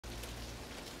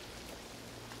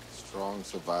Strong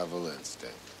survival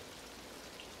instinct.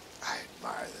 I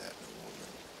admire that in a woman.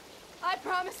 I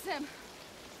promised him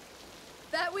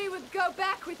that we would go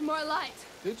back with more light.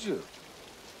 Did you?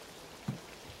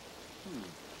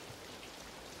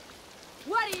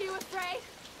 What, are you afraid?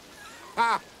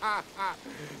 Ha ha ha!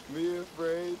 Me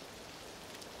afraid?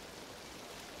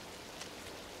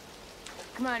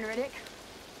 Come on, Riddick.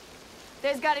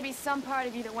 There's got to be some part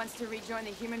of you that wants to rejoin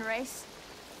the human race.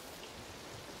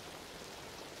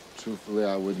 Truthfully,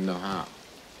 I wouldn't know how.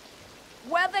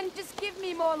 Well, then just give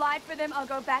me more light for them. I'll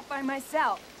go back by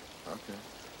myself. Okay.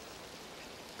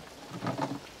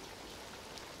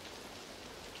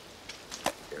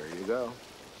 Here you go.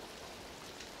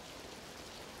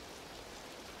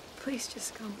 Please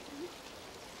just come with me.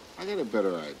 I got a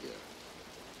better idea.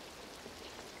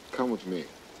 Come with me.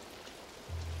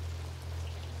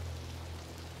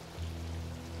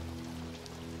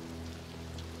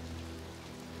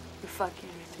 You're fucking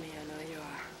with me, I know you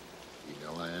are. You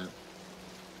know I am.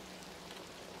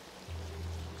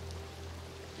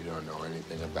 You don't know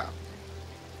anything about me.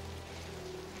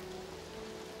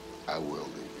 I will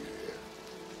leave you here.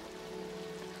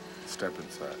 Step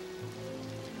inside.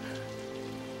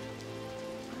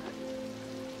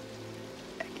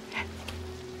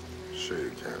 Sure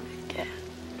you can. Yeah.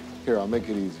 Here, I'll make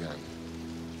it easy on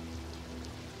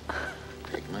you.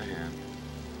 Take my hand.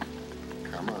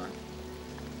 Come on.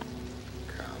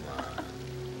 Come on.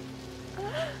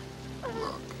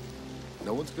 Look,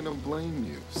 no one's gonna blame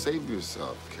you. Save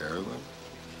yourself, Carolyn.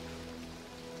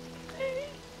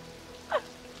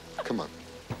 Come on.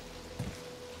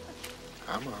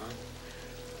 Come on.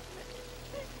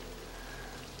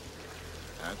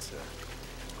 That's it.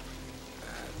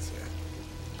 That's it.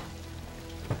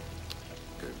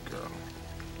 Good girl.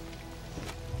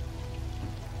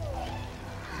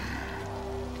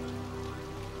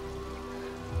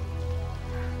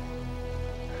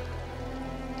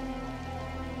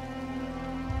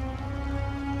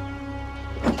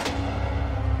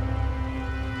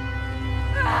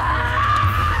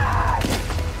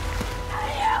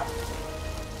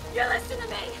 You listen to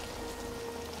me!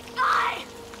 I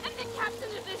am the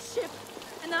captain of this ship,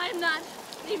 and I am not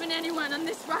leaving anyone on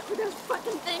this rock with those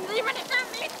fucking things, even if they're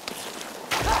me!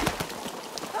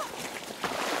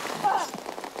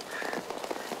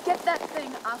 Get that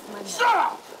thing off my neck. Shut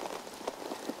up!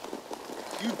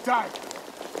 You died.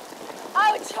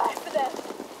 I would try for them.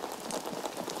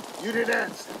 You didn't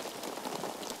answer.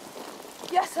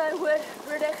 Yes, I would,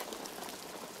 Riddick.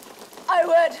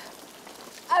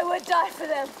 I would die for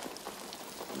them.